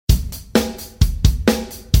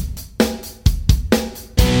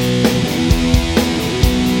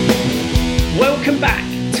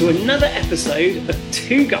to another episode of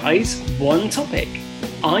Two Guys, One Topic.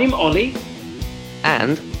 I'm Ollie.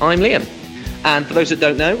 And I'm Liam. And for those that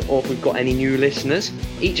don't know, or if we've got any new listeners,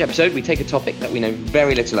 each episode we take a topic that we know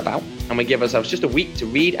very little about and we give ourselves just a week to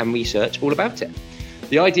read and research all about it.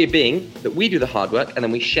 The idea being that we do the hard work and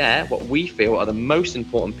then we share what we feel are the most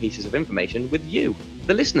important pieces of information with you,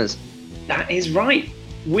 the listeners. That is right.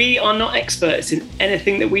 We are not experts in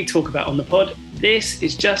anything that we talk about on the pod. This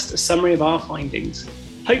is just a summary of our findings.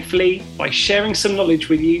 Hopefully, by sharing some knowledge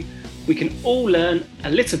with you, we can all learn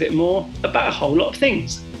a little bit more about a whole lot of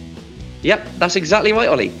things. Yep, that's exactly right,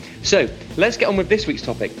 Ollie. So let's get on with this week's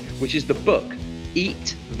topic, which is the book,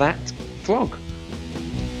 Eat That Frog.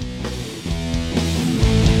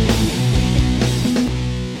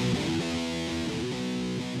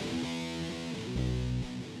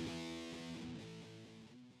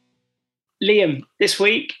 Liam, this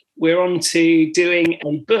week we're on to doing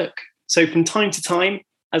a book. So from time to time,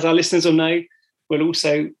 as our listeners will know, we'll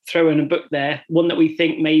also throw in a book there, one that we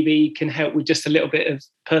think maybe can help with just a little bit of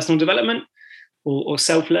personal development or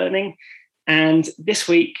self-learning. And this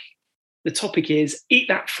week, the topic is Eat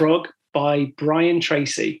That Frog by Brian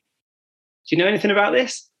Tracy. Do you know anything about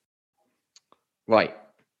this? Right.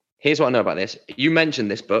 Here's what I know about this. You mentioned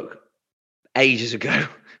this book ages ago.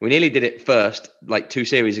 We nearly did it first, like 2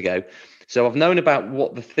 series ago. So I've known about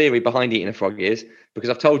what the theory behind eating a frog is, because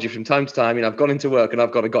I've told you from time to time, I've gone into work and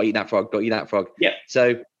I've got to eat that frog, got to eat that frog. Yeah.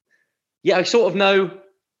 So, yeah, I sort of know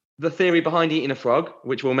the theory behind eating a frog,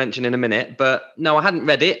 which we'll mention in a minute. But no, I hadn't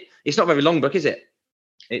read it. It's not a very long book, is it?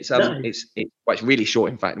 It's it's really short,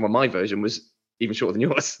 in fact. Well, my version was even shorter than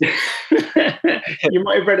yours. You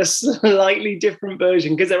might have read a slightly different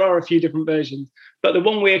version, because there are a few different versions. But the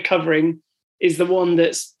one we're covering is the one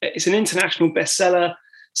it's an international bestseller,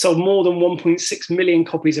 sold more than 1.6 million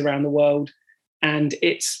copies around the world. And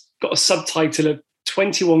it's got a subtitle of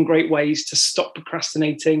 21 Great Ways to Stop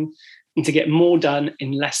Procrastinating and to Get More Done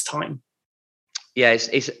in Less Time. Yeah,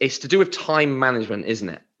 it's to do with time management, isn't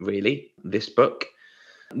it, really, this book?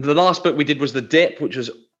 The last book we did was The Dip, which was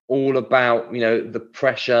all about, the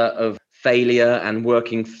pressure of failure and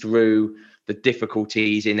working through the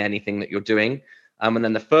difficulties in anything that you're doing. And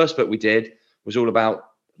then the first book we did was all about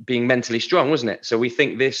being mentally strong, wasn't it? So we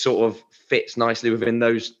think this sort of fits nicely within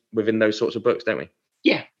those sorts of books, don't we?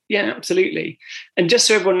 Yeah, absolutely. And just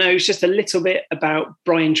so everyone knows, just a little bit about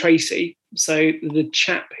Brian Tracy. So the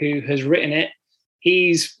chap who has written it,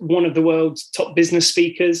 he's one of the world's top business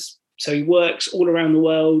speakers. So he works all around the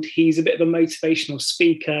world. He's a bit of a motivational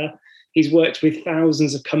speaker. He's worked with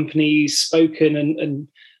thousands of companies, spoken and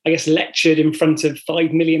I guess lectured in front of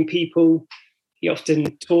 5 million people. He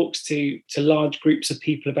often talks to large groups of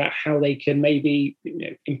people about how they can maybe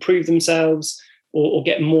improve themselves or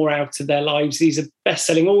get more out of their lives. He's a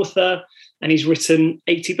best-selling author and he's written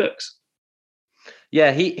 80 books.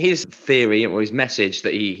 Yeah, his theory or his message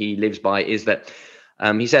that he lives by is that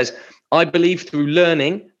he says, I believe through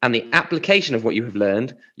learning and the application of what you have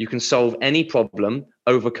learned, you can solve any problem,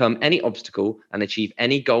 overcome any obstacle, and achieve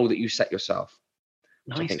any goal that you set yourself.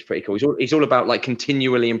 Nice. Which I think is pretty cool. He's all about like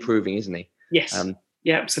continually improving, isn't he? Yes.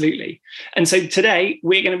 Yeah, absolutely. And so today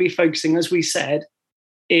we're going to be focusing, as we said,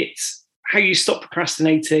 it's how you stop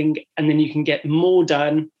procrastinating and then you can get more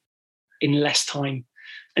done in less time.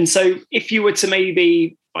 And so if you were to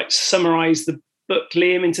maybe summarize the book,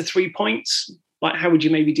 Liam, into 3 points, how would you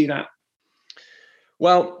maybe do that?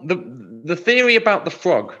 Well, the theory about the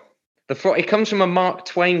frog, it comes from a Mark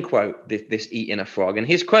Twain quote, this eating a frog. And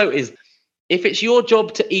his quote is, if it's your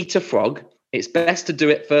job to eat a frog, it's best to do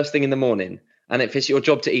it first thing in the morning. And if it's your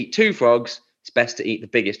job to eat 2 frogs, it's best to eat the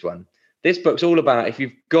biggest one. This book's all about if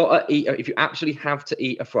you actually have to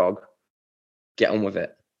eat a frog, get on with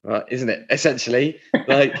it, right? Isn't it? Essentially,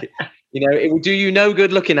 it will do you no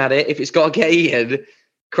good looking at it. If it's got to get eaten,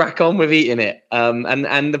 crack on with eating it.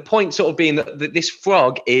 And the point sort of being that this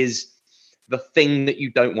frog is the thing that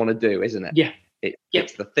you don't want to do, isn't it? Yeah.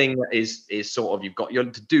 It's the thing that is sort of, you've got your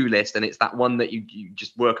to-do list and it's that one that you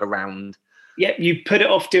just work around. Yeah, you put it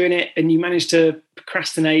off doing it and you manage to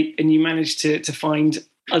procrastinate and you manage to find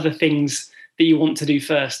other things that you want to do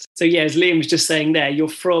first. So yeah, as Liam was just saying there, your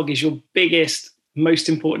frog is your biggest, most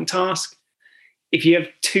important task. If you have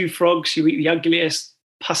 2 frogs, you eat the ugliest,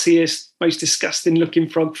 pussiest, most disgusting looking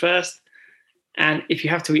frog first. And if you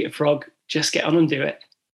have to eat a frog, just get on and do it.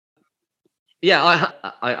 Yeah,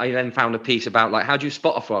 I then found a piece about how do you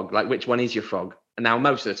spot a frog? Which one is your frog? And now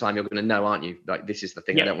most of the time you're going to know, aren't you? This is the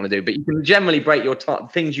thing I don't want to do. But you can generally break your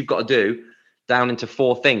things you've got to do down into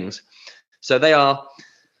 4 things. So they are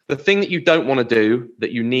the thing that you don't want to do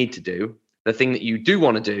that you need to do, the thing that you do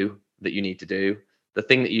want to do that you need to do, the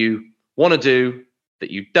thing that you want to do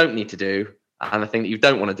that you don't need to do, and the thing that you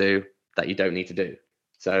don't want to do that you don't need to do.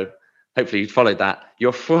 So hopefully you followed that.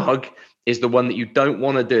 Your frog is the one that you don't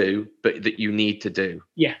want to do, but that you need to do.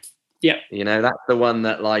 Yeah. That's the one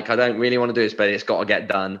that, like, I don't really want to do this, but it's got to get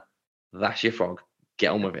done. That's your frog.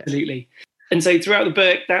 Get on with it. Absolutely. And so throughout the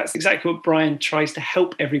book, that's exactly what Brian tries to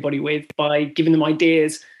help everybody with by giving them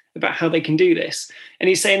ideas about how they can do this. And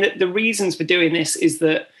he's saying that the reasons for doing this is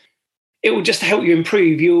that it will just help you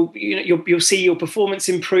improve. You'll see your performance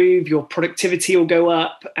improve, your productivity will go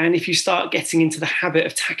up. And if you start getting into the habit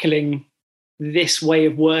of tackling this way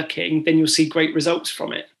of working, then you'll see great results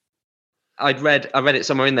from it. I read it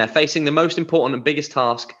somewhere in there. Facing the most important and biggest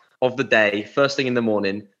task of the day first thing in the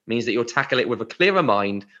morning means that you'll tackle it with a clearer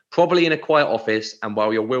mind, probably in a quiet office, and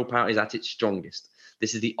while your willpower is at its strongest.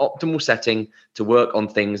 This is the optimal setting to work on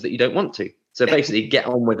things that you don't want to. So basically, get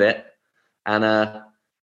on with it, and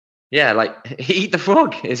eat the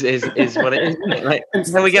frog is what it is. Isn't it? Like,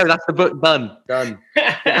 there we go. That's the book done.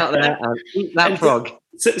 Get out there and eat that frog.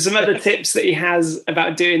 So some other tips that he has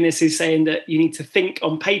about doing this is saying that you need to think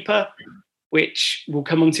on paper, which we'll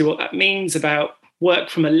come on to what that means, about work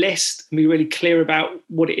from a list and be really clear about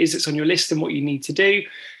what it is that's on your list and what you need to do.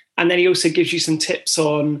 And then he also gives you some tips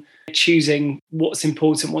on choosing what's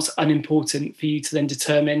important, what's unimportant, for you to then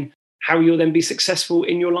determine how you'll then be successful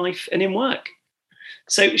in your life and in work.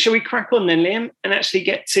 So shall we crack on then, Liam, and actually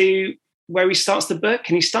get to where he starts the book?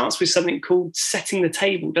 And he starts with something called setting the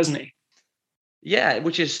table, doesn't he? Yeah,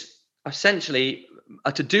 which is essentially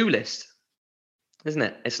a to-do list, isn't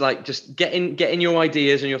it? It's like just getting your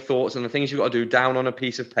ideas and your thoughts and the things you've got to do down on a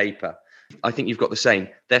piece of paper. I think you've got the same.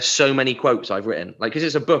 There's so many quotes I've written. Like, because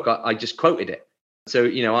it's a book, I just quoted it. So,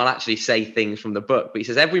 I'll actually say things from the book. But he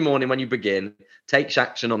says, every morning when you begin, take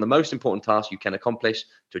action on the most important task you can accomplish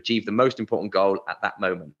to achieve the most important goal at that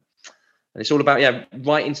moment. And it's all about,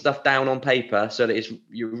 writing stuff down on paper so that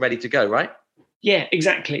you're ready to go, right? Yeah,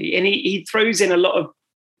 exactly. And he throws in a lot of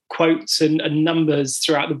quotes and numbers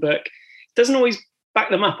throughout the book. Doesn't always back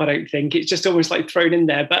them up, I don't think. It's just almost like thrown in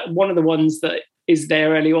there. But one of the ones that is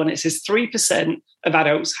there early on, it says 3% of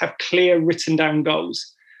adults have clear written down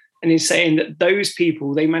goals. And he's saying that those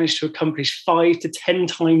people, they manage to accomplish 5 to 10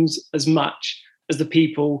 times as much as the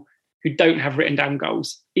people who don't have written down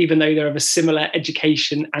goals, even though they're of a similar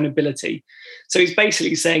education and ability. So he's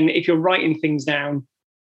basically saying that if you're writing things down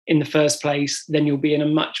in the first place, then you'll be in a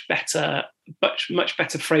much better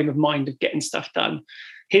frame of mind of getting stuff done.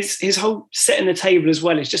 His whole setting the table as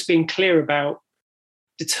well is just being clear about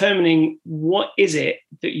determining what is it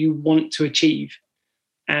that you want to achieve,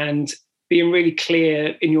 and being really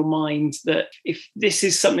clear in your mind that if this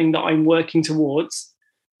is something that I'm working towards,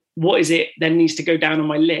 what is it then needs to go down on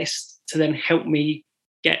my list to then help me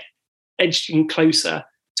get edging closer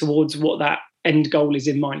towards what that end goal is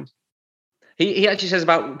in mind. He actually says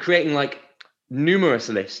about creating like numerous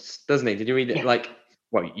lists, doesn't he? Did you read it? Yeah.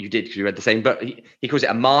 Well, you did because you read the same, but he calls it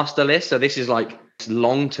a master list. So this is like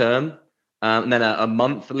long term, and then a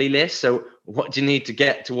monthly list. So what do you need to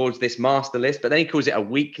get towards this master list? But then he calls it a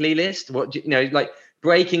weekly list. What do like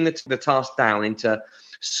breaking the task down into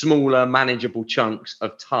smaller, manageable chunks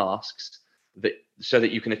of tasks so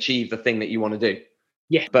that you can achieve the thing that you want to do.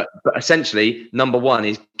 Yeah. But essentially, number one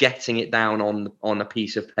is getting it down on a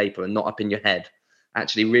piece of paper and not up in your head.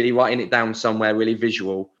 Actually, really writing it down somewhere really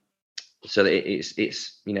visual, so that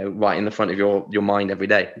it's right in the front of your mind every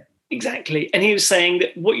day. Exactly. And he was saying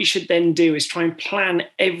that what you should then do is try and plan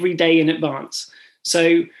every day in advance.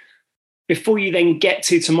 So before you then get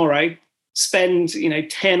to tomorrow, spend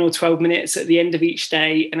 10 or 12 minutes at the end of each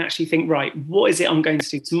day and actually think, right, what is it I'm going to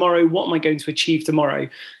do tomorrow? What am I going to achieve tomorrow?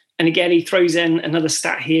 And again, he throws in another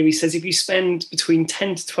stat here. He says if you spend between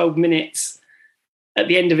 10 to 12 minutes at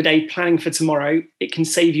the end of a day planning for tomorrow, it can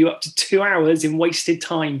save you up to 2 hours in wasted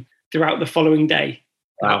time throughout the following day.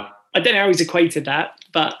 Wow. I don't know how he's equated that,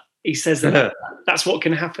 but he says that that's what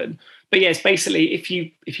can happen. But yes, basically, if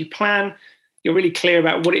you plan, you're really clear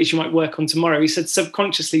about what it is you might work on tomorrow. He said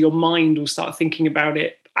subconsciously your mind will start thinking about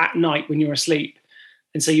it at night when you're asleep.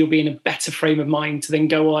 And so you'll be in a better frame of mind to then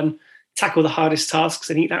go on, tackle the hardest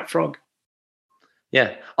tasks and eat that frog.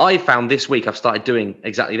 Yeah. I found this week I've started doing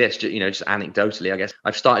exactly this, just anecdotally, I guess.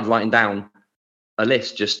 I've started writing down a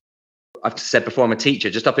list. I've said before, I'm a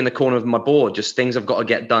teacher, just up in the corner of my board, just things I've got to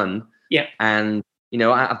get done. Yeah. And,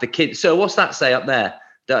 I have the kids. So what's that say up there?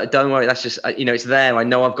 Don't worry. That's just, it's there. I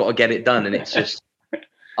know I've got to get it done. And it's just,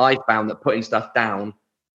 I found that putting stuff down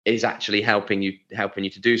is actually helping you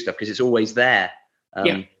to do stuff because it's always there.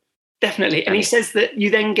 Yeah, definitely. And he says that you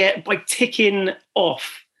then get, by ticking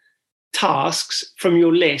off tasks from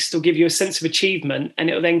your list, will give you a sense of achievement, and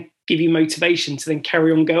it'll then give you motivation to then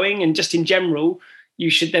carry on going. And just in general, you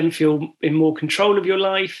should then feel in more control of your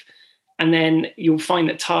life. And then you'll find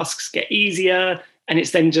that tasks get easier. And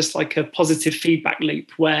it's then just like a positive feedback loop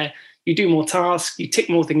where you do more tasks, you tick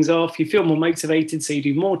more things off, you feel more motivated, so you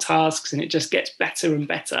do more tasks, and it just gets better and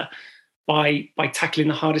better by tackling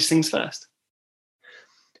the hardest things first.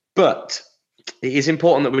 But it is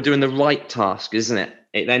important that we're doing the right task, isn't it?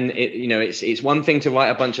 It's one thing to write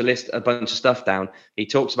a bunch of stuff down. He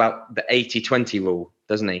talks about the 80-20 rule,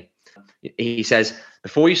 doesn't he? He says,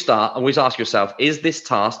 before you start, always ask yourself, is this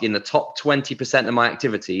task in the top 20% of my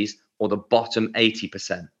activities or the bottom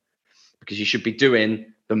 80%? Because you should be doing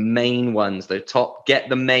the main ones, get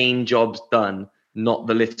the main jobs done, not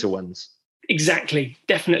the little ones. Exactly,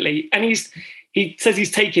 definitely. And he says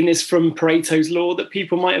he's taking this from Pareto's law that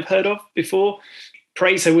people might have heard of before.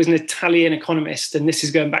 Pareto was an Italian economist, and this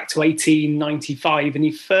is going back to 1895. And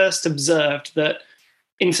he first observed that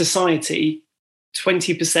in society,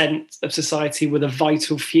 20% of society were the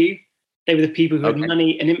vital few. They were the people who had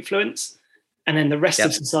money and influence. And then the rest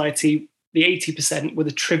of society, the 80%, were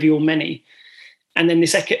the trivial many. And then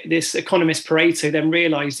this economist Pareto then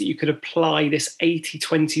realized that you could apply this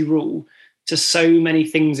 80-20 rule to so many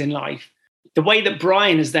things in life. The way that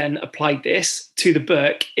Brian has then applied this to the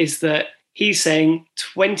book is that he's saying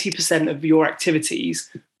 20% of your activities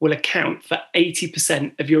will account for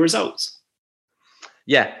 80% of your results.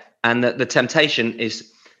 Yeah. And the temptation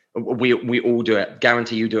is, we all do it.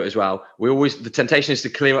 Guarantee you do it as well. The temptation is to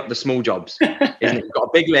clear up the small jobs. Isn't it? You've got a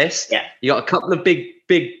big list. Yeah. You got a couple of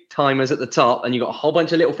big timers at the top, and you got a whole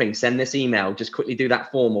bunch of little things. Send this email, just quickly do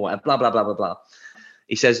that form or whatever, blah, blah, blah, blah, blah.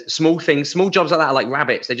 He says small jobs like that are like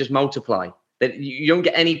rabbits. They just multiply. You don't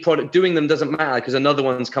get any product. Doing them doesn't matter because another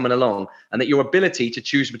one's coming along. And that your ability to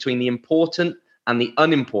choose between the important and the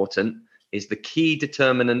unimportant is the key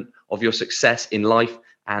determinant of your success in life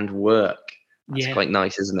and work. That's quite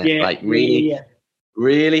nice, isn't it? Yeah, like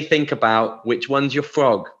really think about which one's your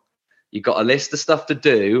frog. You've got a list of stuff to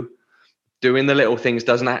do. Doing the little things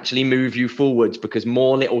doesn't actually move you forwards because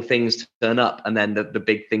more little things turn up and then the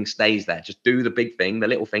big thing stays there. Just do the big thing. The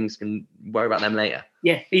little things can worry about them later.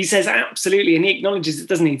 Yeah, he says absolutely. And he acknowledges it,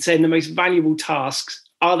 doesn't he? Saying the most valuable tasks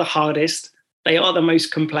are the hardest. They are the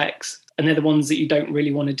most complex, and they're the ones that you don't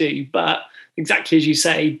really want to do. But exactly as you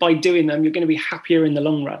say, by doing them, you're going to be happier in the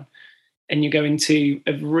long run. And you're going to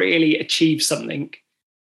have really achieved something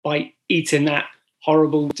by eating that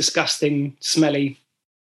horrible, disgusting, smelly,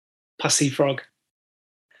 pussy frog.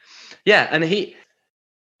 Yeah, and he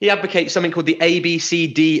advocates something called the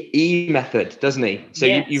ABCDE method, doesn't he? So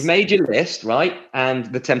you've made your list, right? And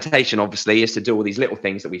the temptation, obviously, is to do all these little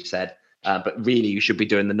things that we've said. But really, you should be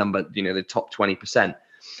doing the number, the top 20%.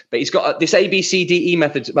 But he's got this ABCDE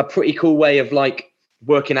method, a pretty cool way of like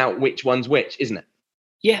working out which one's which, isn't it?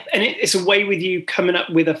 Yeah, and it's a way with you coming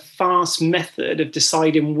up with a fast method of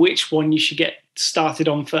deciding which one you should get started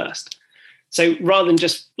on first. So rather than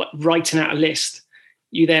just like writing out a list,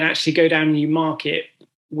 you then actually go down and you mark it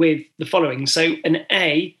with the following. So an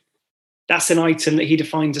A, that's an item that he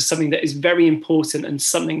defines as something that is very important and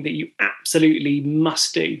something that you absolutely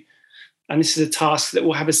must do. And this is a task that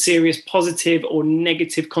will have a serious positive or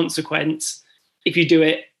negative consequence if you do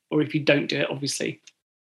it or if you don't do it, obviously.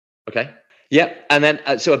 Okay. Yep. And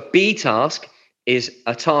then, so a B task is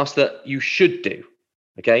a task that you should do.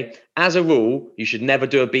 Okay. As a rule, you should never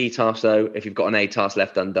do a B task, though, if you've got an A task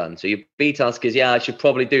left undone. So your B task is, I should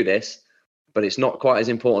probably do this, but it's not quite as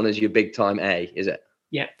important as your big time A, is it?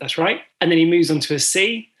 Yeah, that's right. And then he moves on to a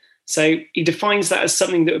C. So he defines that as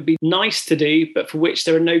something that would be nice to do, but for which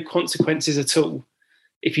there are no consequences at all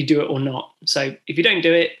if you do it or not. So if you don't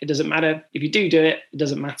do it, it doesn't matter. If you do it, it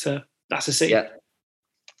doesn't matter. That's a C. Yeah.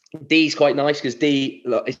 D is quite nice because D,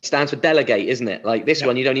 look, it stands for delegate, isn't it? Like this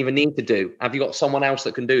one, you don't even need to do. Have you got someone else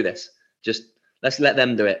that can do this? Just let's let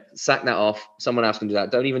them do it. Sack that off. Someone else can do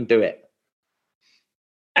that. Don't even do it.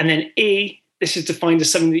 And then E, this is defined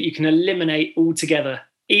as something that you can eliminate altogether.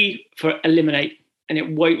 E for eliminate, and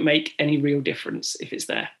it won't make any real difference if it's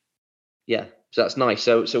there. Yeah, so that's nice.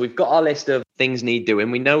 So we've got our list of things need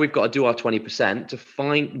doing. We know we've got to do our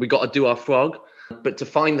 20%. We've got to do our frog, but to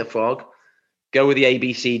find the frog, go with the A,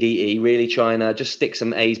 B, C, D, E, really trying to just stick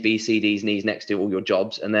some A's, B's, C, D's, and E's next to all your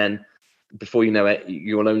jobs. And then before you know it,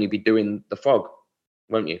 you'll only be doing the frog,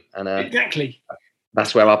 won't you? And exactly.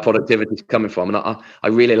 That's where our productivity is coming from. And I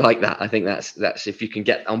really like that. I think that's if you can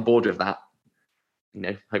get on board with that,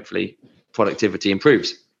 hopefully productivity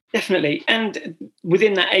improves. Definitely. And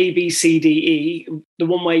within that A, B, C, D, E, the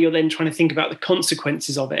one way you're then trying to think about the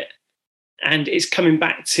consequences of it. And it's coming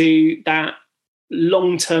back to that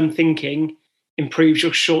long-term thinking improves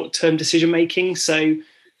your short-term decision-making. So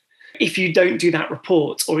if you don't do that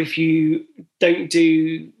report, or if you don't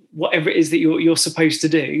do whatever it is that you're supposed to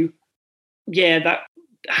do, yeah, that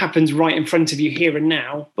happens right in front of you here and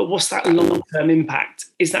now. But what's that long-term impact?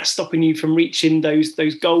 Is that stopping you from reaching those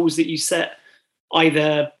goals that you set,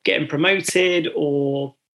 either getting promoted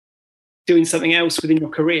or doing something else within your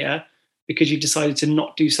career because you've decided to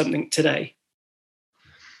not do something today?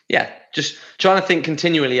 Yeah, just trying to think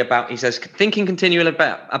continually about, he says, thinking continually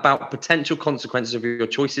about potential consequences of your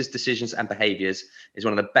choices, decisions, and behaviors is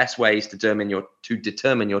one of the best ways to determine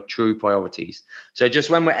your true priorities. So just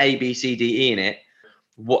when we're A, B, C, D, E in it,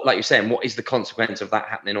 what, like you're saying, what is the consequence of that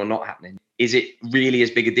happening or not happening? Is it really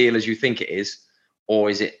as big a deal as you think it is? Or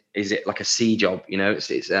is it like a C job? You know,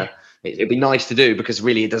 it'd be nice to do because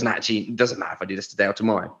really it doesn't matter if I do this today or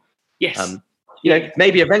tomorrow. Yes.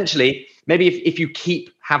 Maybe eventually, if you keep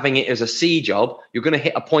having it as a C job, you're going to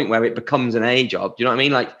hit a point where it becomes an A job. Do you know what I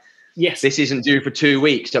mean? Like, yes, this isn't due for 2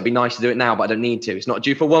 weeks. So it'd be nice to do it now, but I don't need to. It's not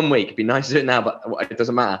due for 1 week. It'd be nice to do it now, but it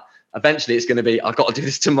doesn't matter. Eventually, it's going to be, I've got to do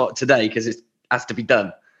this today because it has to be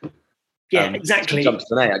done. Yeah, exactly. Jumps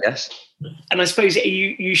to an A, I guess. And I suppose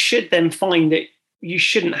you should then find that you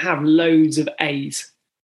shouldn't have loads of A's.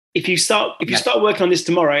 If you start working on this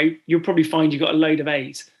tomorrow, you'll probably find you've got a load of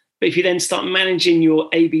A's. But if you then start managing your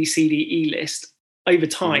A, B, C, D, E list over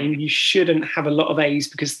time, you shouldn't have a lot of A's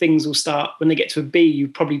because things will start, when they get to a B, you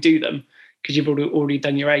probably do them because you've already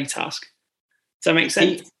done your A task. Does that make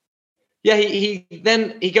sense?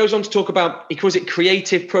 He goes on to talk about, he calls it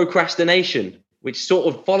creative procrastination, which sort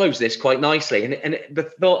of follows this quite nicely. And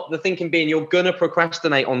the thinking being, you're going to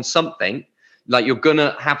procrastinate on something, like you're going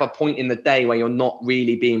to have a point in the day where you're not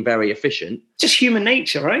really being very efficient. Just human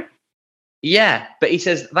nature, right? Yeah, but he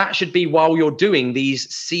says that should be while you're doing these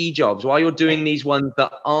C jobs, while you're doing these ones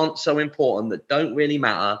that aren't so important, that don't really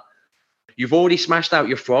matter. You've already smashed out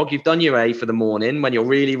your frog. You've done your A for the morning when you're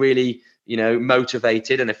really, really,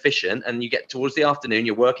 motivated and efficient. And you get towards the afternoon,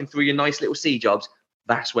 you're working through your nice little C jobs.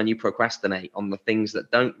 That's when you procrastinate on the things that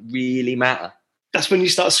don't really matter. That's when you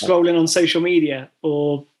start scrolling on social media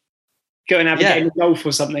or going and have a game of golf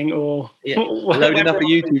or something, or loading up a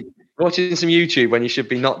YouTube. Watching some YouTube when you should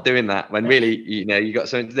be not doing that, when really, you got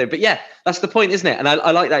something to do. But yeah, that's the point, isn't it? And I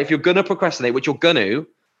like that. If you're going to procrastinate, which you're going to,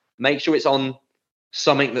 make sure it's on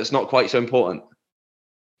something that's not quite so important.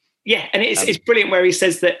 Yeah, and it's brilliant where he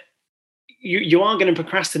says that you are going to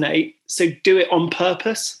procrastinate, so do it on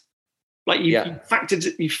purpose. Like you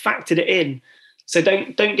factored it in. So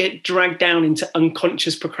don't get dragged down into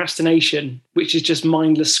unconscious procrastination, which is just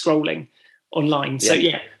mindless scrolling online. So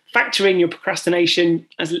factor in your procrastination,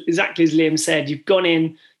 exactly as Liam said. You've gone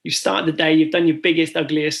in, you've started the day, you've done your biggest,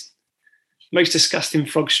 ugliest, most disgusting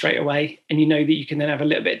frog straight away, and you know that you can then have a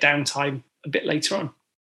little bit of downtime a bit later on.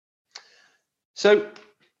 So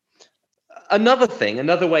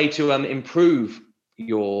another way to improve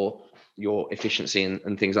your efficiency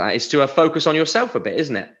and things like that is to focus on yourself a bit,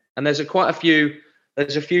 isn't it? And there's a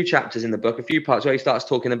few chapters in the book, a few parts where he starts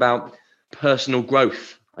talking about personal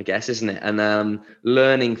growth, I guess, isn't it? And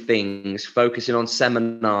learning things, focusing on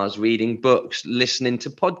seminars, reading books, listening to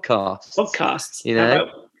podcasts.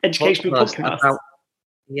 Educational podcasts.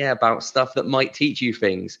 About stuff that might teach you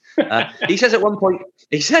things. He says at one point,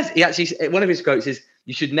 one of his quotes is,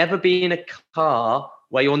 you should never be in a car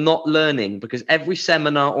where you're not learning, because every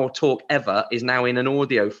seminar or talk ever is now in an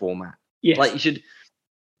audio format. Yes. Like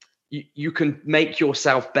you can make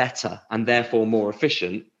yourself better and therefore more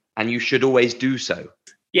efficient, and you should always do so.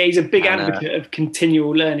 Yeah, he's a big advocate of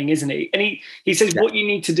continual learning, isn't he? And he says what you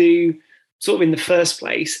need to do sort of in the first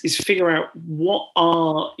place is figure out what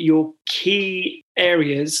are your key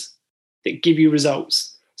areas that give you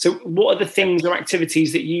results. So what are the things or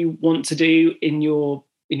activities that you want to do in your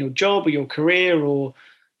job or your career or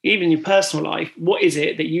even your personal life? What is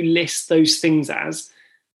it that you list those things as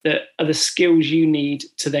that are the skills you need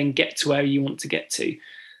to then get to where you want to get to?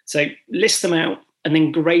 So list them out and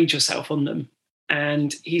then grade yourself on them.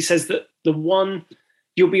 And he says that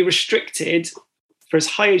you'll be restricted for as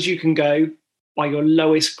high as you can go by your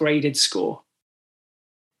lowest graded score.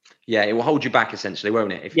 Yeah, it will hold you back essentially,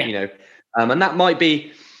 won't it? And that might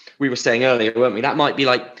be, we were saying earlier, weren't we? That might be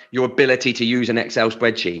like your ability to use an Excel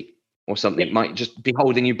spreadsheet or something. It might just be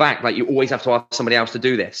holding you back. Like you always have to ask somebody else to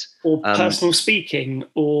do this. Or personal speaking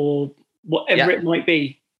or whatever it might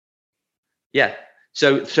be. Yeah.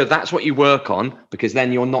 So that's what you work on, because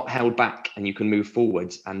then you're not held back and you can move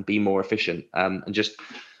forwards and be more efficient. And just,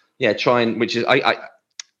 try and, which is, I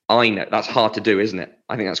know that's hard to do, isn't it?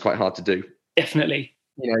 I think that's quite hard to do. Definitely.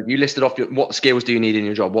 You listed off what skills do you need in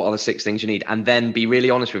your job? What are the 6 things you need? And then be really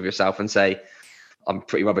honest with yourself and say, I'm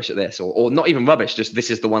pretty rubbish at this, or not even rubbish, just this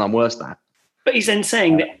is the one I'm worst at. But he's then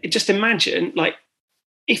saying that just imagine, like,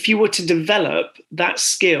 if you were to develop that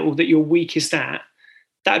skill that you're weakest at,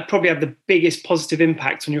 that would probably have the biggest positive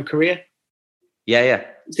impact on your career. Yeah.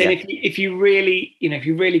 Then if you really, if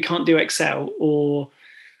you really can't do Excel, or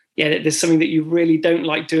there's something that you really don't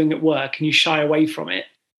like doing at work and you shy away from it,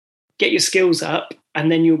 get your skills up,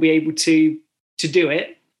 and then you'll be able to do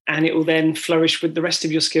it, and it will then flourish with the rest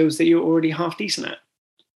of your skills that you're already half decent at.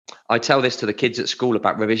 I tell this to the kids at school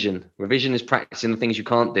about revision. Revision is practicing the things you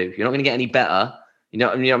can't do. You're not going to get any better. You know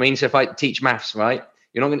what I mean? So if I teach maths, right,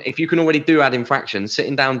 you're not going to, if you can already do adding fractions,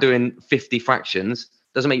 sitting down doing 50 fractions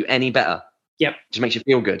doesn't make you any better. Yep. Just makes you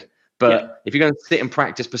feel good. But if you're going to sit and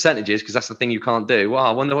practice percentages, because that's the thing you can't do, well,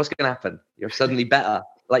 I wonder what's going to happen. You're suddenly better.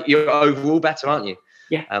 Like, you're overall better, aren't you?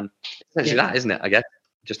 Yeah. Essentially that, isn't it, I guess,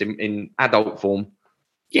 just in adult form.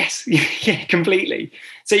 Yes, yeah, completely.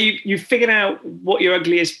 So you've figured out what your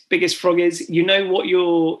biggest frog is. You know what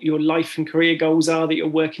your life and career goals are that you're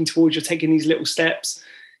working towards. You're taking these little steps.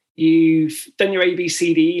 You've done your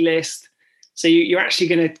ABCDE list. So you're actually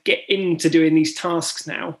going to get into doing these tasks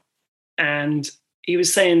now. And he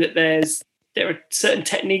was saying that there are certain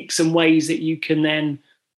techniques and ways that you can then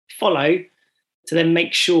follow to then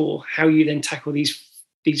make sure how you then tackle these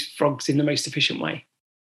frogs in the most efficient way.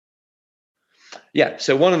 Yeah,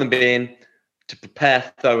 so one of them being to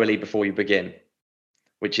prepare thoroughly before you begin,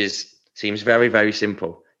 which seems very, very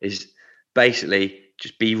simple. Is basically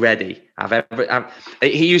just be ready.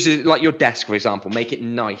 He uses like your desk, for example. Make it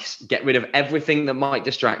nice. Get rid of everything that might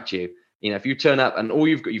distract you. If you turn up and all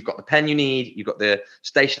you've got the pen you need, you've got the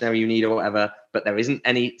stationery you need or whatever, but there isn't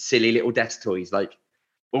any silly little desk toys, like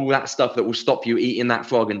all that stuff that will stop you eating that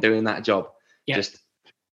frog and doing that job. Yeah. Just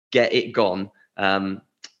get it gone.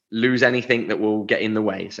 Lose anything that will get in the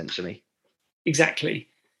way, essentially. Exactly.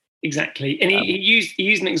 And he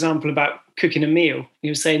used an example about cooking a meal. He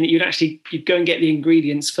was saying that you'd go and get the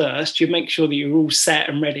ingredients first. You'd make sure that you're all set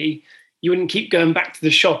and ready. You wouldn't keep going back to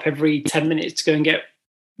the shop every 10 minutes to go and get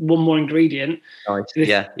one more ingredient. Nice.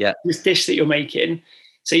 This dish that you're making.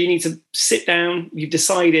 So you need to sit down. You've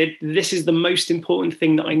decided this is the most important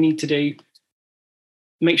thing that I need to do.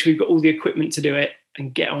 Make sure you've got all the equipment to do it,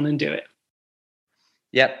 and get on and do it.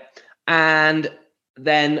 Yep. And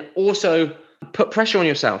then also put pressure on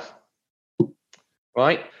yourself,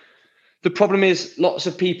 right? The problem is lots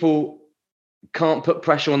of people can't put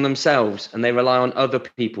pressure on themselves, and they rely on other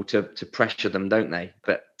people to pressure them, don't they?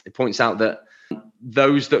 But it points out that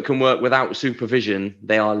those that can work without supervision,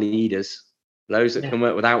 they are leaders. Those that can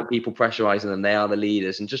work without people pressurizing them, they are the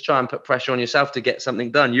leaders. And just try and put pressure on yourself to get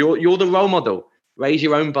something done. You're the role model. Raise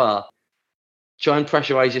your own bar. Try and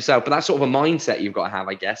pressurize yourself. But that's sort of a mindset you've got to have,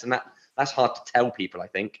 I guess. And that's hard to tell people, I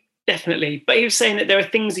think. Definitely. But he was saying that there are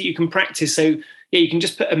things that you can practice. So, you can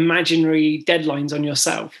just put imaginary deadlines on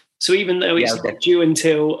yourself. So even though it's not due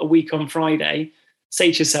until a week on Friday,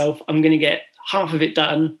 say to yourself, I'm going to get half of it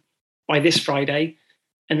done by this Friday,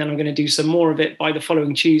 and then I'm going to do some more of it by the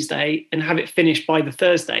following Tuesday, and have it finished by the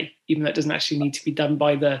Thursday, even though it doesn't actually need to be done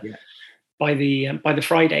by the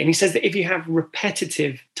Friday. And he says that if you have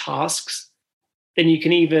repetitive tasks, then you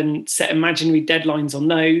can even set imaginary deadlines on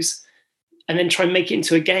those, and then try and make it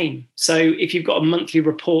into a game. So if you've got a monthly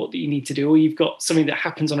report that you need to do, or you've got something that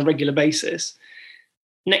happens on a regular basis,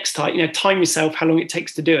 next time, time yourself how long it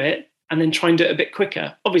takes to do it, and then try and do it a bit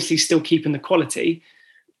quicker. Obviously still keeping the quality,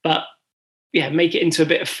 but make it into a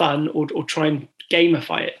bit of fun, or try and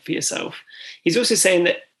gamify it for yourself. He's also saying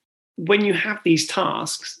that when you have these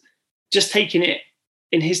tasks, just taking it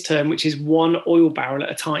in his term, which is one oil barrel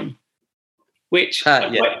at a time, which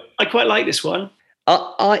I quite like this one.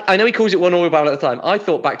 I know he calls it one oil barrel at a time. I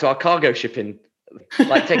thought back to our cargo shipping,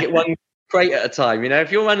 like take it one crate at a time.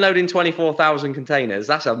 If you're unloading 24,000 containers,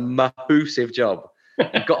 that's a massive job.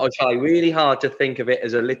 You've got to try really hard to think of it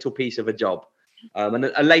as a little piece of a job.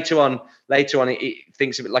 And later on, it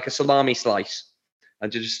thinks of it like a salami slice,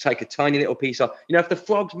 and to just take a tiny little piece off. If the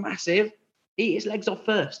frog's massive, eat his legs off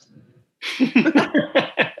first.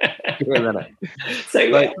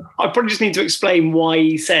 So I probably just need to explain why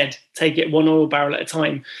he said take it one oil barrel at a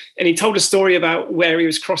time. And he told a story about where he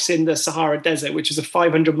was crossing the Sahara Desert, which is a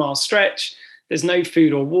 500-mile stretch. There's no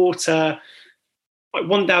food or water. Like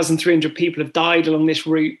 1,300 people have died along this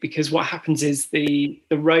route, because what happens is the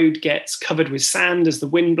road gets covered with sand as the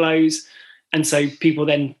wind blows. And so people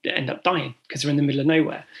then end up dying because they're in the middle of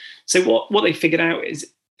nowhere. So what they figured out is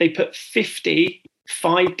they put 50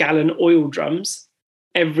 5-gallon oil drums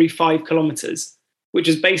every 5 kilometers, which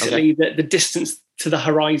is basically the distance to the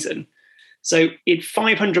horizon. So it's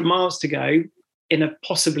 500 miles to go in a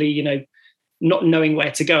possibly, not knowing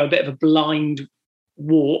where to go, a bit of a blind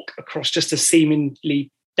walk across just a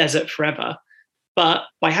seemingly desert forever. But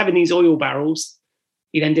by having these oil barrels,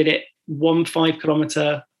 he then did it 1 5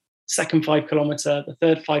 kilometer, second 5 kilometer, the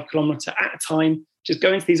third 5 kilometer at a time, just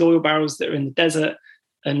go into these oil barrels that are in the desert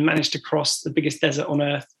and managed to cross the biggest desert on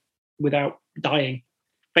earth without dying,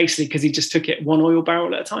 basically because he just took it one oil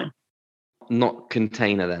barrel at a time. Not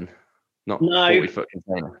container then? Not No. 40-foot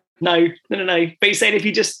container? No. But he said if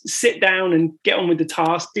you just sit down and get on with the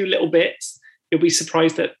task, do little bits, you'll be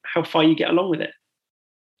surprised at how far you get along with it.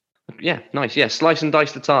 Yeah, nice. Yeah, slice and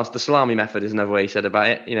dice the task. The salami method is another way he said about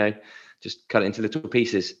it. You know, just cut it into little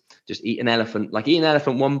pieces. Just eat an elephant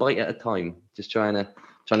one bite at a time. Just trying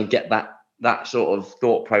to get that sort of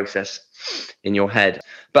thought process in your head.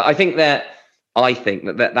 But I think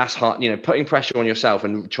that's hard. You know, putting pressure on yourself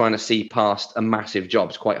and trying to see past a massive job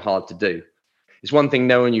is quite hard to do. It's one thing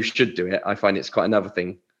knowing you should do it. I find it's quite another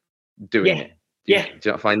thing doing it. Do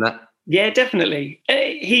you not find that? Yeah, definitely.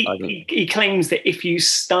 He claims that if you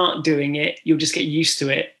start doing it, you'll just get used to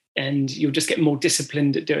it and you'll just get more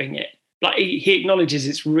disciplined at doing it. Like he acknowledges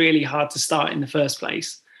it's really hard to start in the first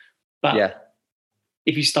place. But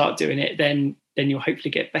if you start doing it, then you'll hopefully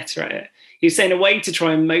get better at it. He's saying a way to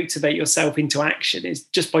try and motivate yourself into action is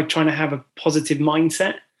just by trying to have a positive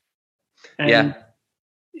mindset. And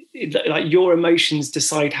like your emotions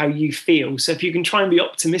decide how you feel. So if you can try and be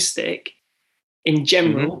optimistic in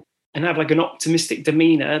general and have like an optimistic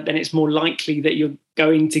demeanor, then it's more likely that you're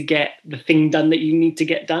going to get the thing done that you need to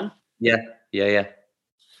get done. Yeah,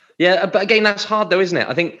 but again, that's hard though, isn't it?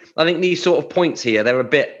 I think these sort of points here, they're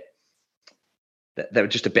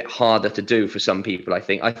just a bit harder to do for some people. I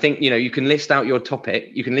think, you know, you can list out your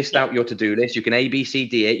topic, you can list out your to-do list, you can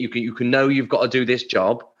ABCD it, you can know you've got to do this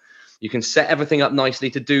job. You can set everything up nicely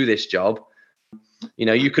to do this job. You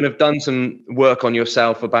know, you can have done some work on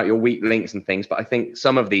yourself about your weak links and things, but I think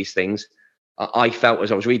some of these things I felt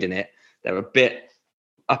as I was reading it, they're a bit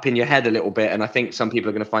up in your head a little bit. And I think some people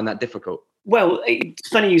are going to find that difficult. Well, it's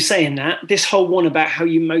funny you saying that. This whole one about how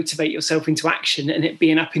you motivate yourself into action and it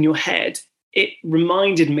being up in your head, it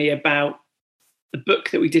reminded me about the book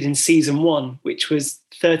that we did in season 1, which was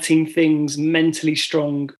 13 Things Mentally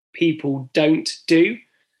Strong People Don't Do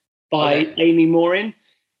by Amy Morin.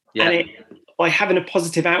 Yeah. And by having a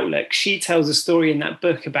positive outlook, she tells a story in that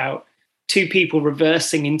book about 2 people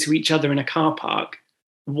reversing into each other in a car park.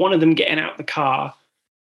 One of them getting out the car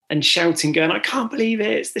and shouting, going, I can't believe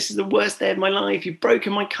it. This is the worst day of my life. You've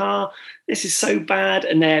broken my car. This is so bad.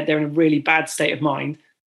 And they're in a really bad state of mind.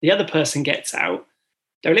 The other person gets out.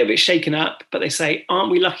 They're a little bit shaken up, but they say,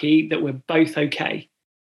 aren't we lucky that we're both okay?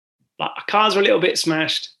 Like our cars are a little bit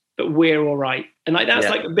smashed, but we're all right. And like that's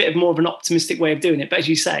like a bit of more of an optimistic way of doing it. But as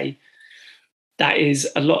you say, that is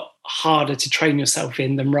a lot harder to train yourself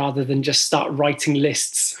in than rather than just start writing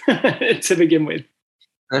lists to begin with.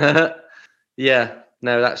 Yeah,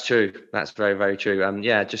 no, that's true. That's very, very true.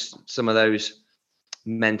 Just some of those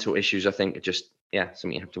mental issues, I think, are just,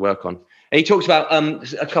 something you have to work on. And he talks about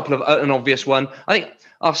a couple of, an obvious one. I think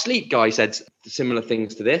our sleep guy said similar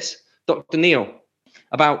things to this, Dr. Neil,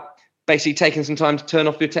 about basically taking some time to turn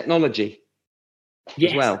off your technology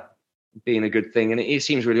as well, being a good thing. And it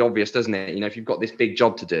seems really obvious, doesn't it? You know, if you've got this big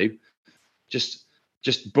job to do, just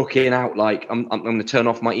booking out, like, I'm going to turn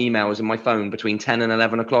off my emails and my phone between 10 and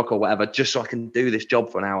 11 o'clock or whatever, just so I can do this job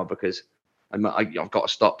for an hour, because I've got to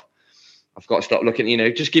stop. I've got to stop looking, you know,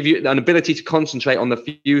 just give you an ability to concentrate on the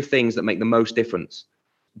few things that make the most difference.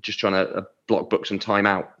 Just trying to book some time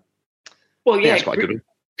out. Well, yeah, that's quite a good one.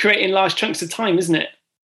 Creating large chunks of time, isn't it?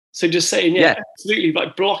 So just saying, absolutely,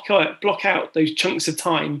 like block out those chunks of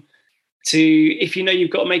time to, if you know you've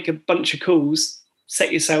got to make a bunch of calls,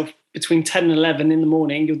 set yourself between 10 and 11 in the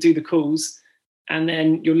morning, you'll do the calls, and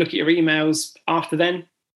then you'll look at your emails after then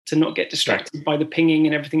to not get distracted by the pinging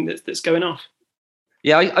and everything that's going off.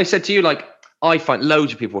 Yeah, I said to you, like, I find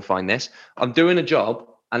loads of people find this. I'm doing a job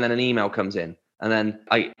and then an email comes in, and then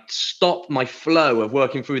I stop my flow of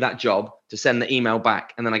working through that job to send the email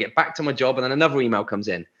back, and then I get back to my job and then another email comes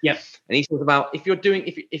in. Yeah. And he talks about if you're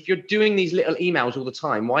doing these little emails all the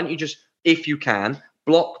time, why don't you just, if you can,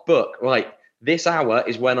 book, right, this hour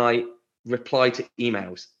is when I reply to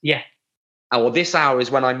emails. Yeah. Or this hour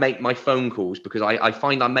is when I make my phone calls, because I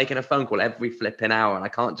find I'm making a phone call every flipping hour and I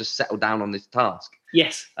can't just settle down on this task.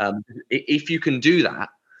 Yes. If you can do that,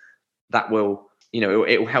 that will, you know,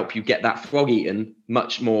 it will help you get that frog eaten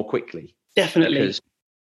much more quickly. Definitely.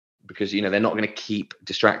 Because you know, they're not going to keep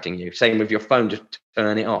distracting you. Same with your phone, just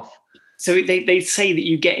turn it off. So they say that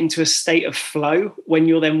you get into a state of flow when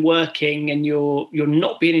you're then working and you're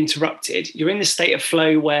not being interrupted. You're in the state of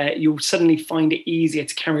flow where you'll suddenly find it easier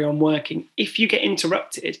to carry on working. If you get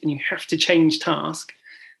interrupted and you have to change task,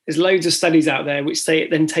 There's loads of studies out there which say it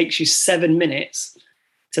then takes you 7 minutes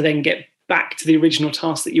to then get back to the original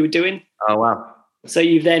task that you were doing. Oh, wow. So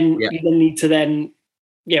you then need to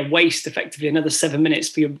waste effectively another 7 minutes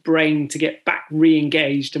for your brain to get back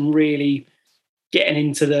re-engaged and really getting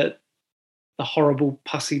into the horrible,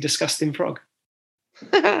 pussy, disgusting frog.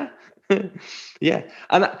 Yeah,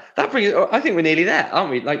 and that brings. I think we're nearly there,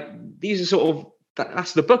 aren't we? Like, these are sort of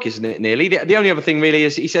that's the book, isn't it? Nearly. The only other thing really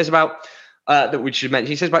is he says about that we should mention.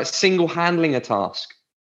 He says about single handling a task.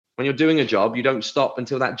 When you're doing a job, you don't stop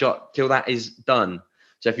until that is done.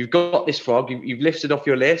 So if you've got this frog, you've lifted off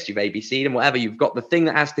your list, you've ABC'd and whatever, you've got the thing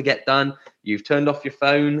that has to get done, you've turned off your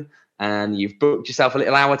phone and you've booked yourself a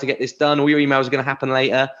little hour to get this done. All your emails are going to happen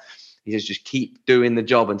later. He says, just keep doing the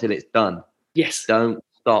job until it's done. Yes. Don't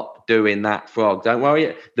stop doing that, frog. Don't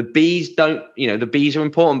worry. The B's the B's are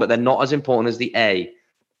important, but they're not as important as the A.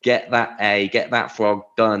 Get that frog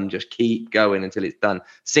done. Just keep going until it's done.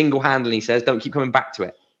 Single-handedly, he says, don't keep coming back to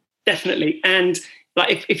it. Definitely. And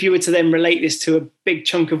like if you were to then relate this to a big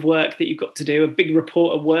chunk of work that you've got to do, a big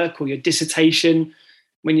report at work or your dissertation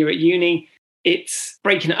when you're at uni, it's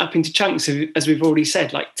breaking it up into chunks, as we've already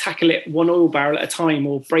said, like tackle it one oil barrel at a time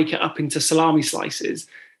or break it up into salami slices.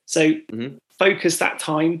 So focus that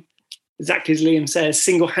time, exactly as Liam says,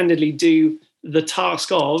 single-handedly do the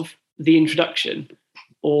task of the introduction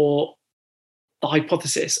or the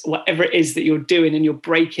hypothesis, or whatever it is that you're doing, and you're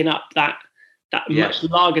breaking up that much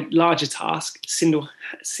larger task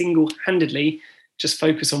single-handedly. Just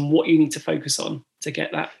focus on what you need to focus on to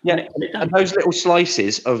get that. And those little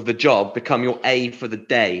slices of the job become your A for the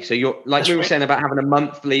day. So you're like we were saying about having a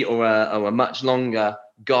monthly or a much longer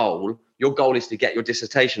goal. Your goal is to get your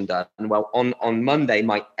dissertation done. Well, on Monday,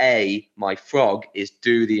 my frog is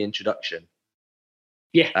do the introduction.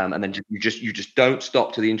 Yeah. And then you just don't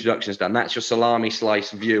stop till the introduction is done. That's your salami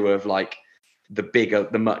slice view of like the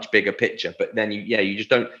much bigger picture. But then you just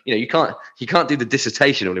don't, you can't do the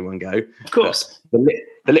dissertation all in one go. Of course.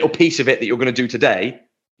 The little piece of it that you're going to do today,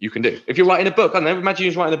 you can do. If you're writing a book, I don't know, imagine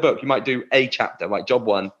you're writing a book, you might do a chapter, right? Job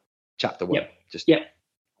 1, chapter 1.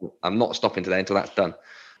 I'm not stopping today until that's done.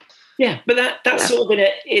 Yeah, but that's sort of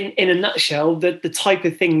in a nutshell the type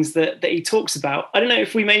of things that he talks about. I don't know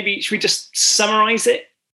if should we just summarize it?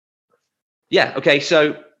 Yeah. Okay.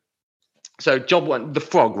 So job 1, the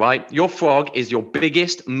frog, right? Your frog is your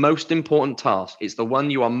biggest, most important task. It's the one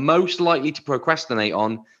you are most likely to procrastinate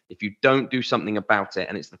on if you don't do something about it,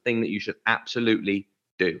 and it's the thing that you should absolutely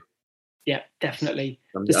do. Yeah, definitely.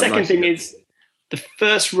 The second thing is the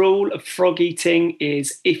first rule of frog eating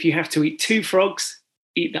is if you have to eat 2 frogs,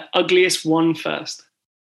 eat the ugliest one first.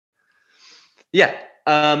 Yeah.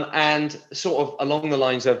 And sort of along the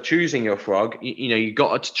lines of choosing your frog, you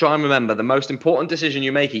got to try and remember the most important decision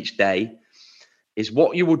you make each day is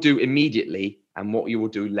what you will do immediately and what you will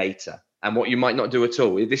do later and what you might not do at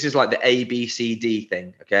all. This is like the ABCD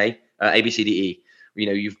thing, okay? ABCDE.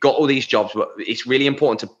 You've got all these jobs, but it's really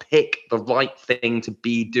important to pick the right thing to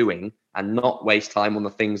be doing and not waste time on the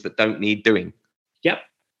things that don't need doing. Yep.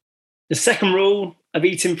 The second rule of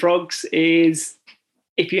eating frogs is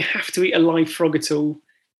if you have to eat a live frog at all,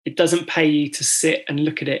 it doesn't pay you to sit and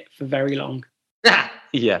look at it for very long.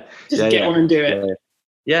 Yeah. Just get on and do it.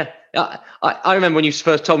 Yeah. I remember when you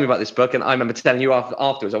first told me about this book, and I remember telling you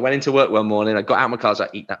afterwards, I went into work one morning, I got out of my car, I was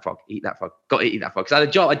like, eat that frog, got to eat that frog. Because I had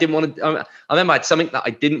a job I didn't want to, I remember I had something that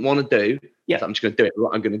I didn't want to do. Yeah. So I'm just going to do it.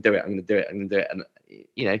 I'm going to do it. And,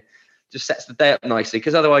 just sets the day up nicely,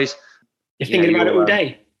 because otherwise... You're thinking about it all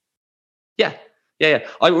day. Yeah.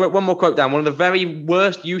 I wrote one more quote down. One of the very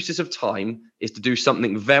worst uses of time is to do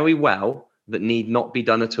something very well that need not be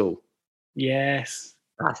done at all. Yes.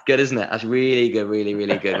 That's good, isn't it? That's really good, really,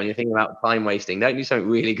 really good. When you're thinking about time wasting, don't do something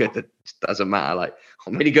really good that just doesn't matter. Like,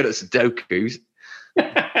 I'm really good at Sudokus.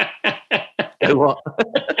 What?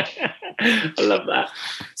 I love that.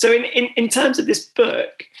 So in terms of this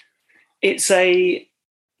book, it's a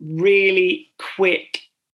really quick,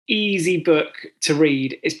 easy book to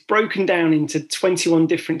read. It's broken down into 21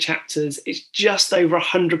 different chapters. It's just over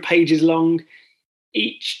 100 pages long.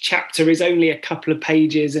 Each chapter is only a couple of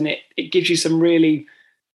pages, and it gives you some really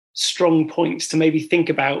strong points to maybe think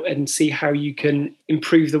about and see how you can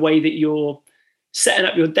improve the way that you're setting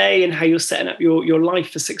up your day and how you're setting up your life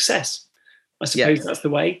for success. I suppose that's the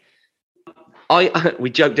way. We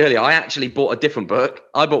joked earlier, I actually bought a different book.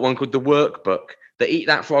 I bought one called The Workbook, the Eat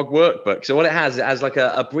That Frog Workbook. So what it has like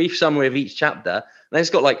a brief summary of each chapter. And then it's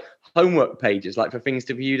got like homework pages, like for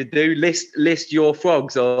you to do. List your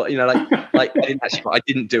frogs, or like I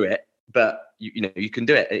didn't do it, but you can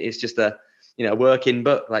do it. It's just a working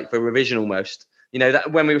book, like for revision almost.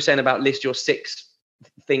 That when we were saying about list your 6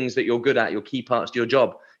 things that you're good at, your key parts to your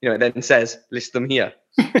job. it then says list them here.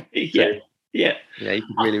 Yeah. You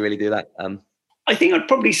could really do that. I think I'd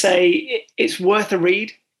probably say it's worth a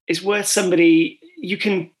read. It's worth somebody. You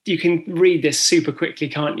can read this super quickly,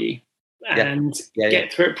 can't you? And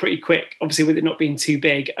get through it pretty quick. Obviously, with it not being too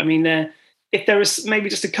big. I mean, if there is maybe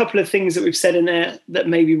just a couple of things that we've said in there that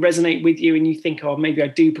maybe resonate with you, and you think, oh, maybe I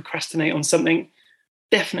do procrastinate on something,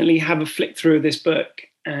 definitely have a flick through of this book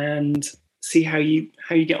and see how you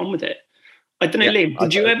get on with it. I don't know, Liam,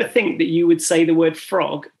 did you ever think that you would say the word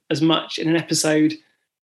frog as much in an episode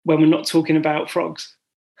when we're not talking about frogs?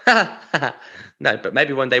 No, but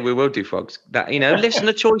maybe one day we will do frogs. That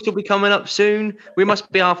listener choice will be coming up soon. We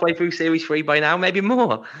must be halfway through series 3 by now, maybe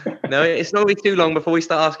more. No, it's not really too long before we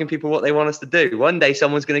start asking people what they want us to do. One day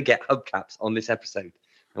someone's going to get hubcaps on this episode,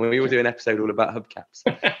 and we will do an episode all about hubcaps,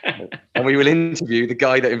 and we will interview the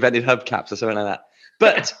guy that invented hubcaps or something like that.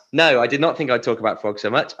 But no, I did not think I'd talk about frogs so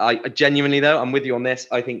much. I genuinely, though, I'm with you on this.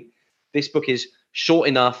 I think this book is short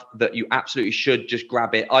enough that you absolutely should just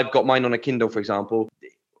grab it. I've got mine on a Kindle, for example.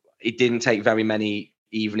 It didn't take very many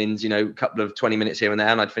evenings, a couple of 20 minutes here and there,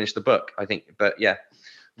 and I'd finish the book, I think. But yeah,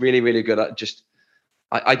 really, really good. I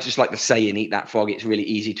just like the saying, eat that frog. It's really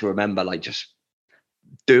easy to remember. Like, just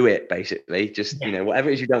do it, basically. Just, whatever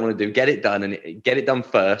it is you don't want to do, get it done, and get it done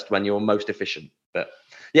first when you're most efficient. But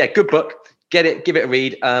yeah, good book. Get it, give it a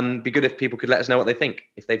read. Be good if people could let us know what they think,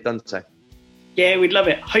 if they've done so. Yeah, we'd love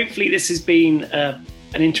it. Hopefully this has been an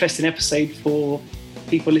interesting episode for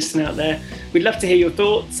people listening out there. We'd love to hear your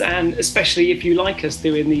thoughts, and especially if you like us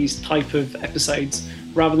doing these type of episodes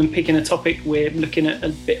rather than picking a topic, we're looking at a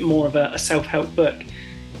bit more of a self-help book.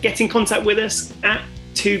 Get in contact with us at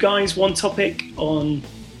 2 Guys 1 Topic on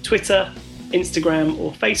Twitter, Instagram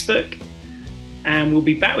or Facebook, and we'll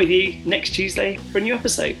be back with you next Tuesday for a new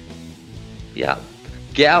episode. Yeah,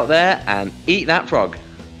 get out there and eat that frog.